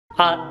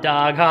Hot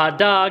dog,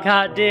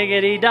 hot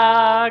diggity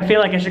dog. I feel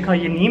like I should call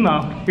you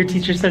Nemo. Your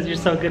teacher says you're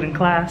so good in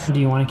class. Do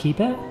you want to keep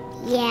it?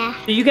 Yeah.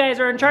 You guys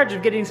are in charge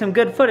of getting some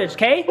good footage,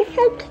 okay? It's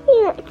so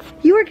cute.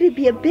 You are gonna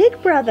be a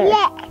big brother.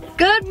 Yeah.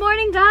 Good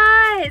morning,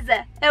 guys.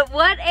 At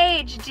what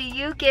age do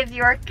you give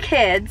your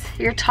kids,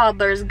 your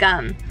toddlers,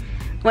 gum?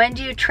 When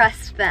do you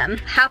trust them?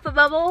 Half a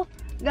bubble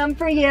gum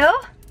for you?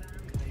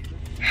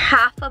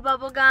 Half a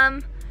bubble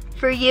gum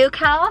for you,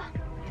 Cal?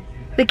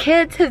 The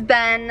kids have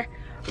been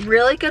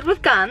really good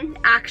with gum,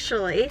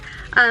 actually,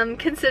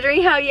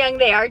 considering how young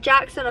they are.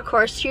 Jackson, of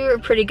course, you were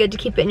pretty good to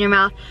keep it in your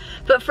mouth.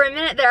 But for a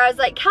minute there, I was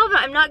like, Calvin,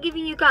 I'm not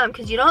giving you gum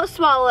because you don't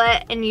swallow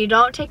it and you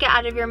don't take it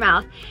out of your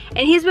mouth.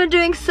 And he's been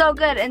doing so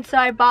good. And so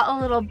I bought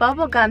a little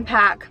bubble gum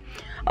pack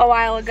a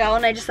while ago,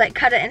 and I just like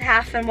cut it in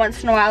half and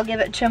once in a while give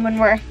it to him when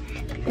we're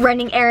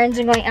running errands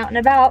and going out and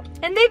about.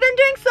 And they've been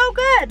doing so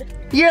good.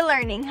 You're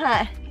learning,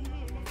 huh?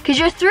 Because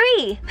you're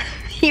 3.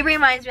 He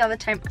reminds me all the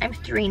time, I'm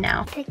 3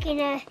 now.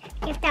 Picking a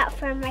gift out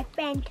for my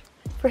friend.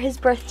 For his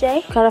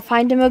birthday. Gotta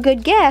find him a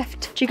good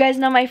gift. Do you guys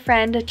know my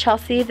friend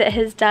Chelsea that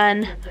has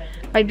done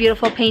my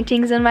beautiful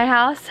paintings in my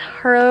house?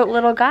 Her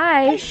little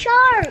guy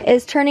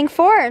is turning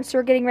 4, and so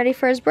we're getting ready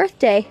for his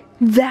birthday.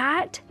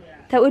 That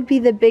would be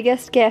the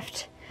biggest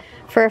gift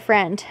for a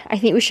friend. I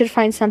think we should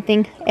find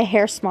something a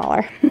hair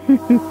smaller.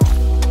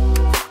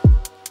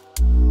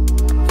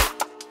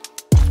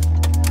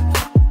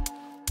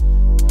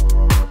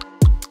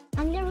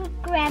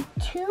 Grab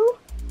 2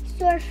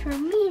 stores for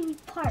me in the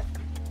park.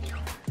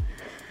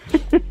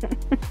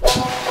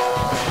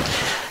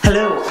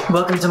 Hello,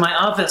 welcome to my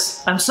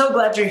office. I'm so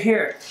glad you're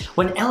here.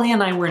 When Ellie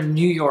and I were in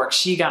New York,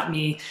 she got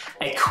me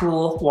a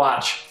cool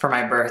watch for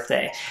my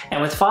birthday.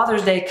 And with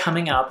Father's Day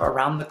coming up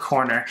around the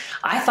corner,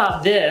 I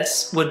thought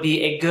this would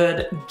be a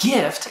good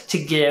gift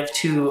to give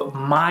to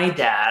my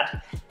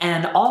dad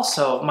and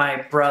also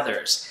my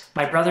brothers.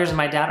 My brothers and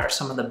my dad are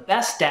some of the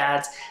best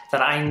dads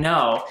that I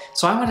know,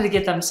 so I wanted to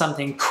get them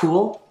something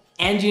cool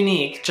and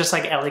unique, just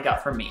like Ellie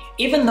got for me.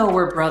 Even though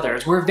we're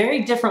brothers, we're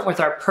very different with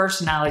our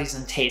personalities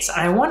and tastes,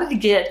 and I wanted to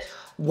get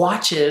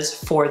watches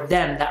for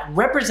them that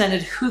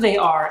represented who they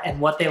are and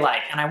what they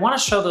like, and I want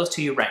to show those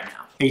to you right now.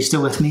 Are you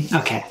still with me?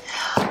 Okay.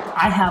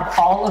 I have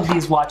all of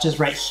these watches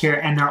right here,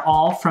 and they're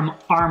all from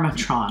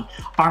Armatron.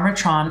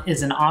 Armatron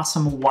is an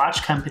awesome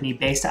watch company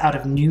based out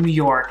of New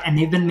York, and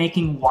they've been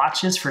making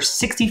watches for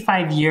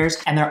 65 years,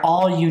 and they're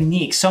all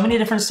unique. So many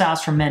different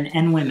styles for men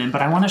and women,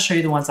 but I want to show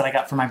you the ones that I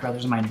got for my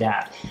brothers and my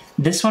dad.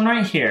 This one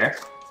right here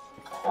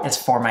is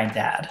for my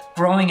dad.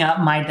 Growing up,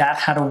 my dad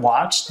had a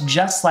watch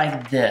just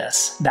like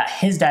this that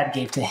his dad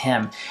gave to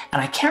him.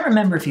 And I can't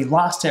remember if he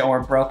lost it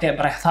or broke it,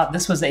 but I thought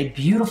this was a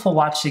beautiful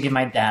watch to give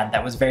my dad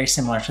that was very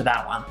similar to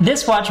that one.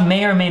 This watch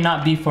may or may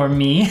not be for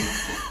me.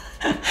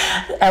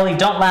 Ellie,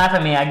 don't laugh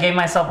at me. I gave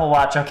myself a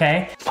watch,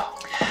 okay?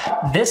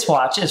 This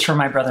watch is for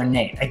my brother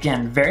Nate.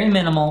 Again, very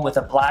minimal with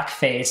a black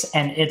face,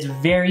 and it's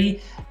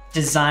very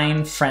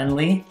design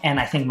friendly, and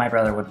I think my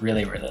brother would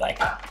really, really like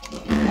it.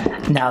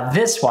 Now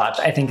this watch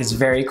I think is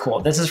very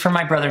cool. This is for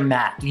my brother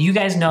Matt. You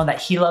guys know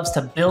that he loves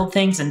to build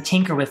things and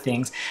tinker with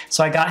things,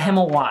 so I got him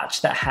a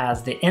watch that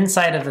has the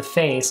inside of the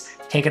face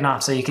taken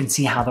off so you can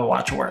see how the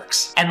watch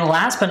works. And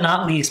last but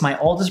not least, my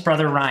oldest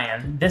brother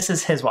Ryan, this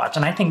is his watch,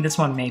 and I think this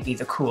one may be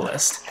the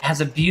coolest. It has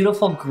a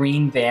beautiful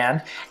green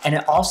band, and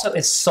it also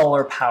is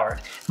solar powered.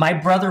 My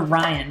brother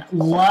Ryan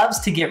loves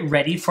to get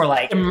ready for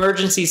like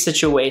emergency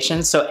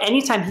situations, so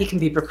anytime he can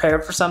be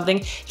prepared for something,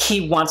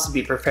 he wants to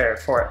be prepared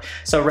for it.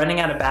 So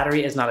running out of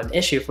battery is not an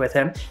issue with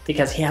him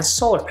because he has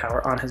solar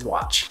power on his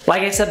watch.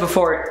 Like I said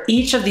before,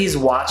 each of these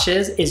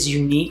watches is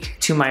unique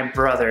to my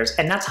brothers,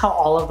 and that's how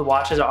all of the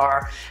watches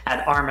are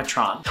at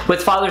Armatron.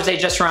 With Father's Day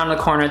just around the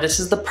corner, this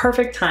is the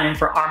perfect time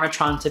for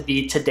Armatron to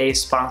be today's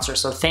sponsor.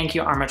 So thank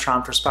you,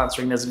 Armatron, for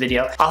sponsoring this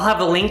video. I'll have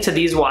a link to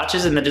these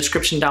watches in the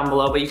description down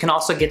below, but you can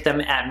also get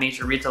them at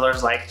major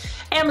retailers like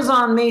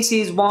Amazon,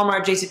 Macy's,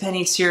 Walmart,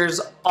 JCPenney, Sears,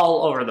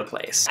 all over the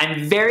place.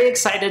 I'm very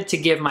excited to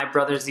give my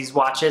brothers these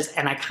watches,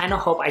 and I kind of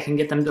hope I can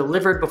get them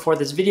delivered before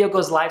this video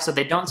goes live so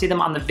they don't see them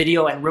on the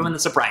video and ruin the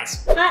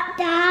surprise. Hot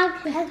dog,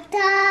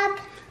 dog.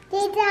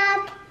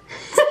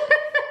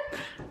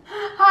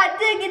 Hot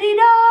diggity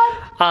dog.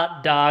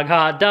 Hot dog,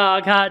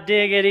 hot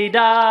diggity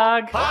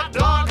dog. Hot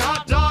dog,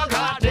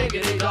 hot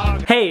diggity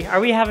dog. Hey, are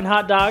we having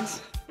hot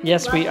dogs?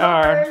 Yes, we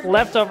are.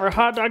 Leftover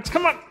hot dogs,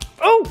 come on.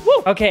 Oh,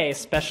 whoa. Okay,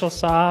 special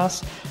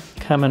sauce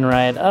coming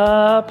right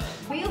up.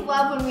 We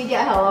love when we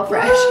get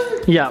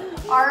HelloFresh. Yep.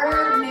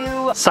 Our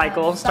new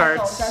cycle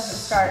starts. Doesn't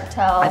start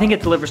till. I think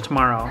it delivers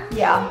tomorrow.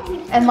 Yeah,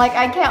 and like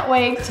I can't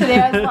wait. Today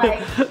I was like,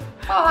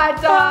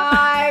 hot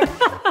dog.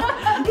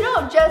 We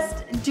don't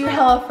just do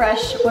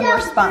HelloFresh when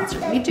we're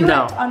sponsored. We do it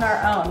on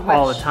our own.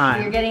 All the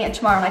time. You're getting it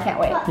tomorrow, and I can't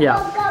wait. Yeah.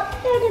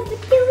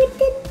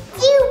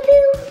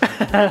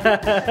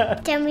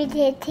 Tell me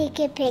to take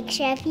a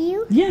picture of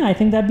you. Yeah, I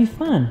think that'd be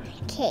fun.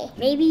 Okay,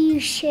 maybe you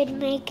should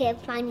make a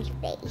funny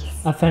face.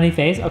 A funny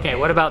face? Okay,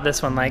 what about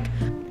this one? Like,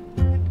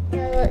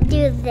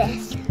 do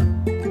this.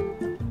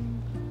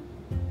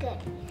 Good.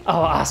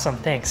 oh, awesome,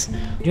 thanks. Do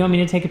you want me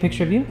to take a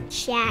picture of you?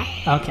 Sure.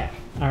 Okay.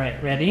 All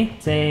right, ready?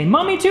 Say,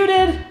 Mommy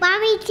tooted!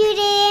 Mommy tooted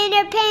in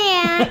her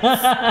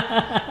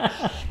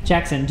pants.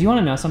 Jackson, do you want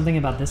to know something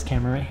about this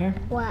camera right here?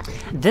 What?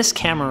 This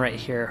camera right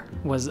here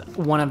was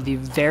one of the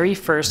very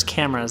first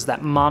cameras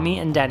that Mommy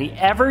and Daddy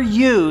ever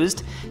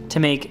used to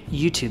make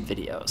YouTube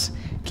videos.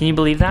 Can you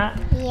believe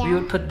that? Yeah. We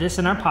would put this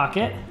in our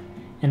pocket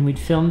and we'd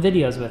film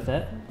videos with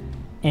it,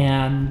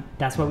 and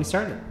that's what we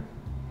started.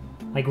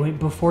 Like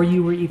before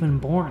you were even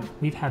born,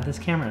 we've had this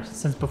camera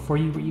since before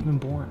you were even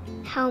born.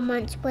 How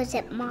much was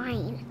it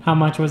mine? How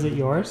much was it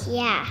yours?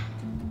 Yeah.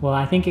 Well,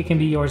 I think it can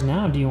be yours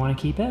now. Do you want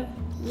to keep it?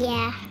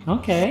 Yeah.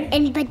 Okay.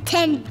 And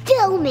pretend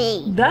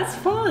filming. That's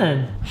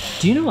fun.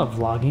 Do you know what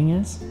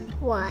vlogging is?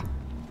 What?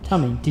 Tell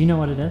me, do you know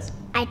what it is?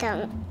 I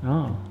don't.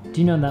 Oh.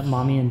 Do you know that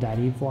Mommy and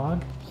Daddy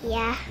vlog?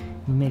 Yeah.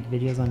 We make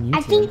videos on YouTube.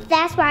 I think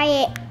that's why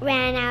it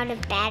ran out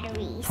of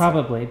batteries.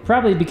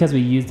 Probably because we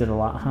used it a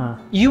lot, huh?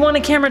 You want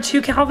a camera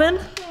too, Calvin?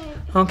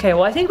 Okay,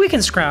 well I think we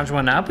can scrounge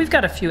one up. We've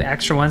got a few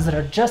extra ones that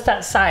are just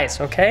that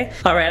size, okay?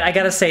 All right, I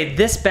gotta say,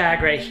 this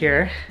bag right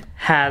here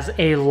has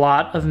a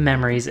lot of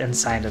memories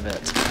inside of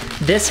it.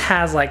 This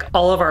has like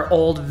all of our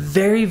old,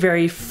 very,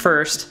 very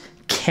first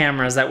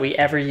cameras that we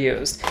ever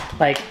used.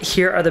 Like,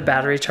 here are the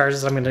battery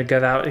chargers I'm gonna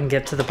go out and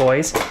get to the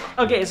boys.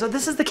 Okay, so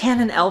this is the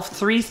Canon ELPH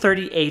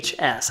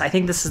 330HS. I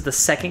think this is the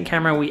second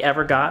camera we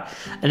ever got.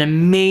 An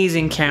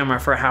amazing camera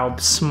for how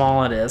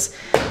small it is.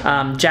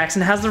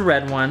 Jackson has the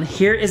red one.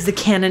 Here is the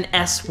Canon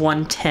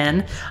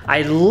S110.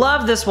 I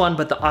love this one,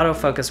 but the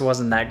autofocus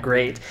wasn't that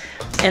great.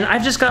 And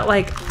I've just got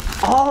like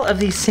all of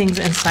these things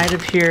inside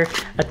of here.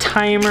 A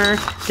timer,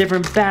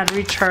 different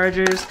battery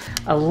chargers,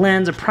 a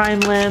lens, a prime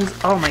lens.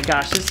 Oh my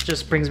gosh, this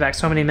just brings back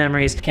so many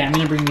memories. Okay, I'm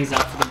gonna bring these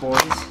out for the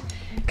boys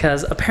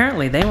because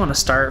apparently they want to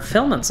start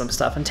filming some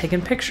stuff and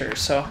taking pictures.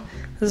 So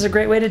this is a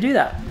great way to do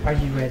that. Are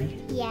you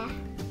ready? Yeah.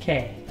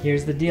 Okay,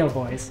 here's the deal,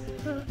 boys.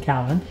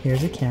 Calvin,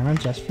 here's a camera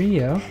just for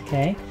you,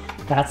 okay?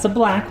 That's the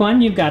black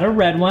one, you've got a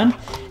red one,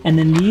 and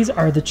then these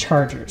are the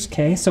chargers,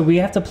 okay? So we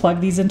have to plug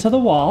these into the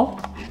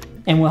wall,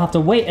 and we'll have to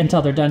wait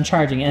until they're done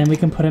charging, and then we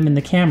can put them in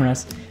the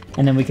cameras,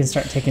 and then we can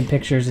start taking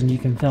pictures and you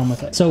can film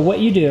with it. So what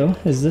you do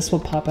is this will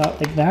pop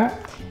out like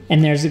that,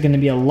 and there's gonna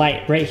be a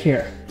light right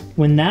here.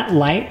 When that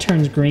light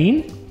turns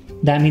green,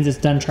 that means it's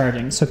done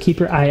charging. So keep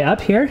your eye up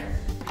here,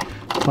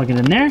 plug it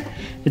in there.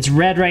 It's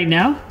red right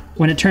now.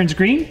 When it turns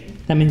green,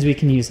 that means we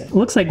can use it.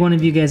 Looks like one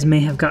of you guys may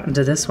have gotten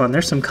to this one.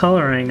 There's some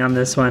coloring on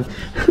this one.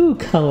 Who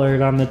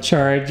colored on the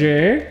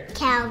charger?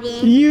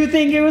 Calvin. You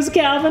think it was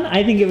Calvin?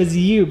 I think it was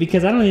you,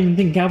 because I don't even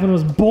think Calvin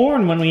was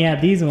born when we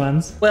had these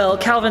ones. Well,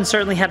 Calvin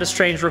certainly had a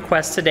strange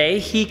request today.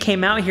 He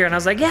came out here and I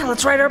was like, yeah,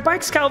 let's ride our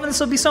bikes, Calvin. This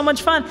will be so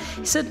much fun.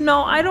 He said,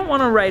 no, I don't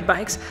want to ride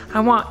bikes. I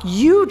want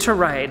you to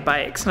ride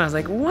bikes. And I was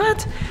like,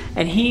 what?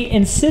 And he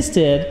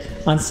insisted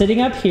on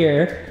sitting up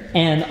here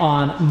and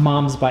on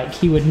Mom's bike.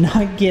 He would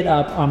not get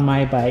up on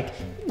my bike.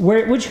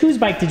 Whose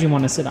bike did you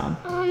want to sit on?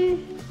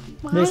 Mine.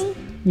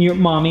 Your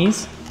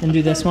Mommy's, and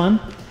do this one?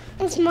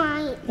 It's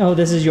mine. Oh,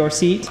 this is your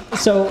seat?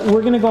 So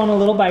we're gonna go on a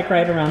little bike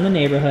ride around the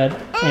neighborhood.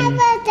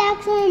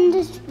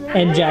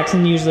 And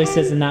Jackson usually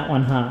sits in that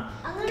one, huh?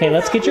 Okay,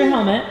 let's get your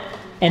helmet,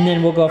 and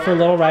then we'll go for a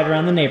little ride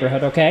around the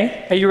neighborhood,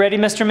 okay? Are you ready,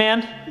 Mr.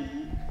 Man?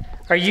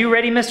 Are you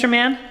ready, Mr.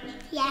 Man?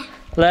 Yeah.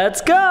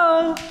 Let's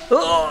go!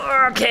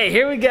 Oh, okay,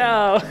 here we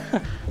go.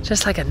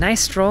 Just like a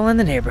nice stroll in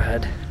the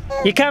neighborhood.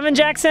 You coming,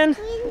 Jackson?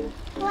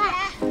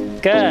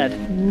 What? Good.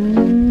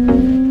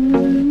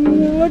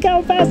 Look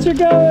how fast you're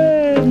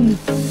going!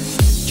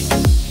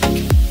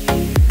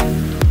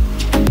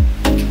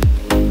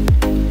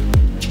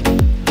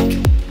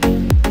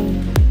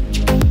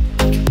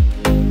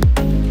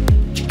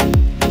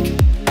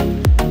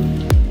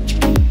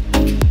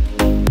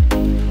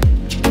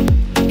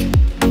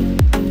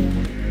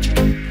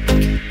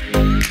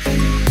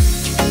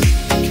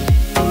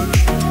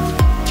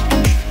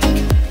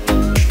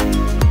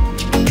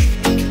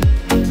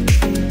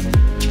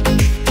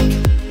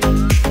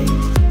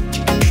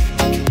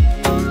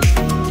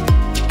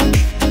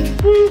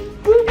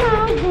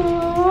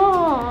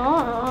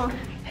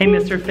 Hey,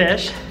 Mr.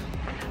 Fish.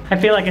 I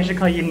feel like I should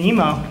call you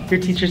Nemo. Your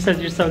teacher says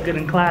you're so good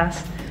in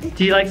class.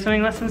 Do you like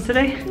swimming lessons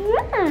today?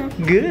 Yeah.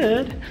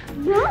 Good.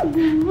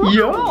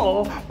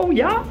 Yo. Oh,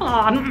 yeah.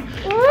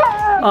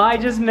 Oh, I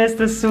just missed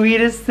the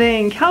sweetest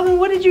thing. Calvin,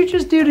 what did you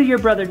just do to your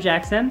brother,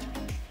 Jackson?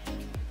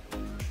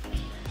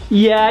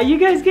 Yeah, you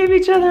guys gave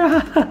each other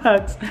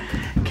hugs.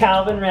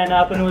 Calvin ran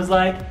up and was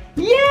like,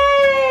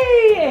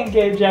 yay! And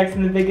gave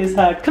Jackson the biggest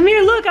hug. Come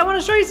here, look, I want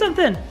to show you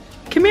something.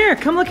 Come here,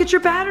 come look at your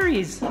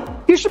batteries.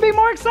 You should be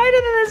more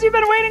excited than this. You've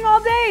been waiting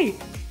all day.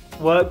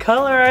 What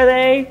color are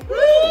they?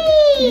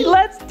 Green.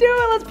 Let's do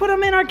it. Let's put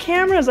them in our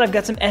cameras. I've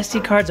got some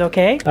SD cards,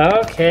 okay?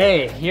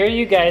 Okay, here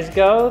you guys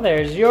go.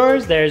 There's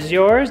yours, there's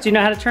yours. Do you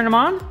know how to turn them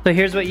on? So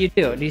here's what you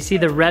do. Do you see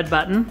the red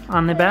button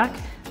on the back?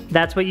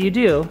 That's what you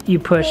do. You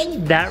push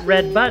that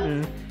red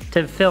button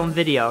to film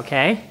video,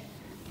 okay?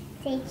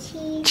 Say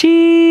cheese.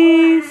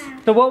 Cheese.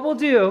 So what we'll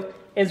do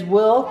is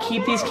we'll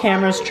keep these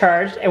cameras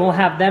charged and we'll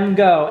have them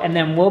go, and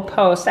then we'll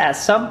post at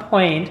some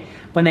point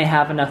when they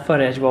have enough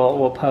footage,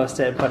 we'll post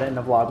it and put it in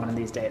the vlog one of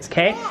these days,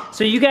 okay?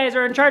 So you guys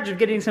are in charge of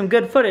getting some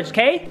good footage,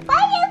 okay?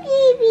 Fire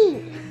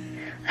baby.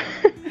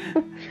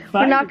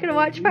 We're not gonna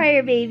watch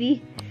Fire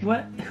Baby.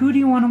 What? Who do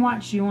you want to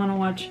watch? Do you want to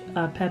watch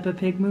a Peppa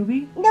Pig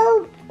movie?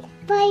 No,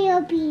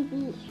 fire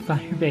baby.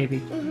 Fire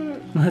Baby.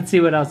 Let's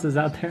see what else is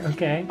out there,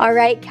 okay? All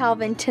right,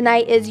 Calvin,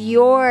 tonight is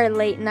your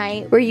late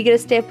night where you get to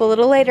stay up a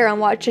little later and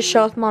watch a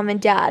show with Mom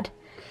and Dad.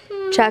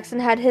 Jackson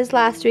had his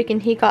last week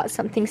and he got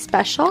something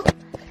special.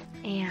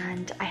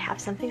 And I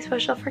have something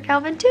special for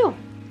Calvin too.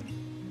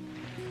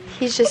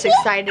 He's just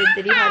excited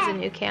that he has a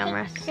new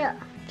camera. Sure.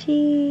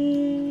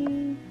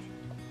 Cheese.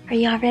 Are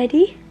y'all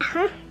ready?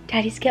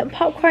 Daddy's getting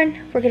popcorn.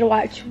 We're gonna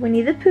watch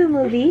Winnie the Pooh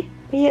movie.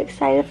 Are you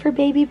excited for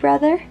baby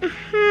brother?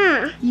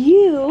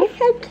 You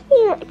So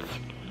cute.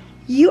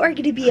 are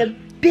gonna be a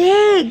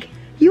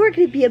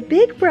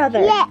big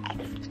brother. Yes.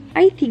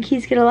 I think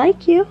he's gonna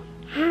like you.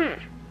 Do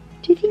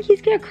you think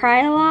he's gonna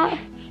cry a lot?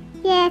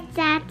 Yes,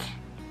 that.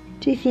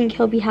 Do you think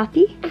he'll be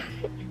happy?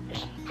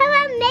 How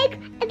about make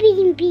a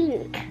bean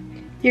bink?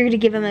 You're gonna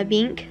give him a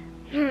bink?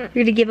 You're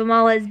gonna give him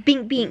all his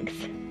bink binks.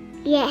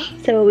 Yes.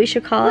 So what we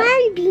should call it?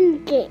 One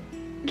bink.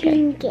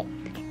 Bink.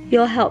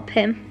 You'll help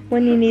him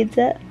when he needs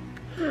it.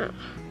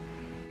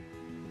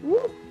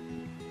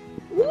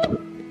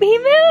 He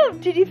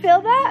moved! Did you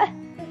feel that?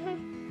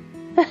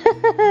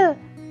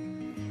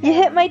 You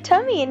hit my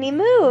tummy and he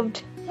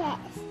moved. Yes.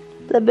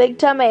 The big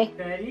tummy.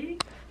 Ready?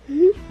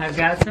 I've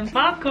got some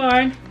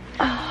popcorn.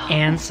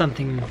 And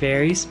something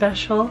very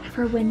special.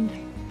 For when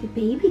the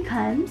baby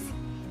comes,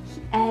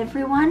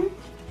 everyone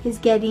is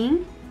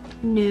getting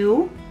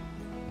new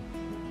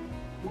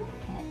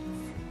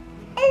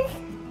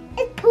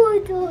It's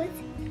poodles.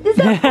 Is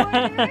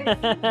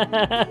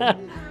that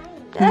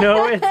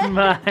No, it's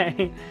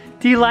mine.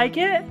 Do you like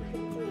it?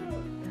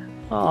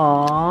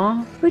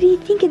 Aww. What do you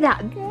think of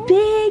that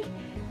big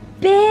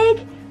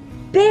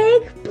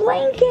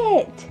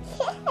blanket?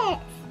 Yes.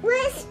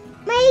 Where's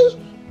my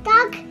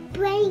dog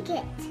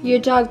blanket? Your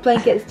dog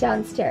blanket's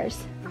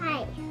downstairs.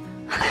 Why?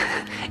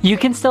 You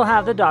can still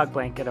have the dog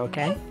blanket,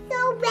 okay?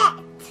 So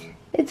wet.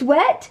 It's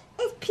wet?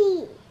 It's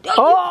pee.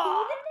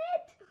 Oh!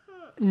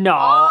 No,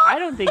 I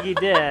don't think you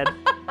did.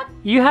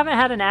 You haven't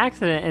had an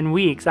accident in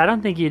weeks. I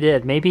don't think you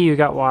did. Maybe you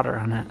got water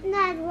on it.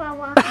 Not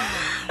one.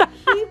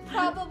 You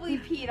probably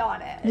peed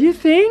on it. You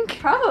think?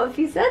 Probably, if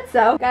you said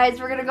so. Guys,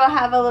 we're gonna go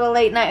have a little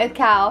late night with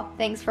Cal.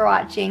 Thanks for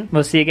watching.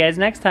 We'll see you guys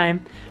next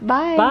time.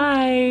 Bye.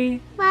 Bye.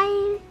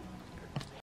 Bye.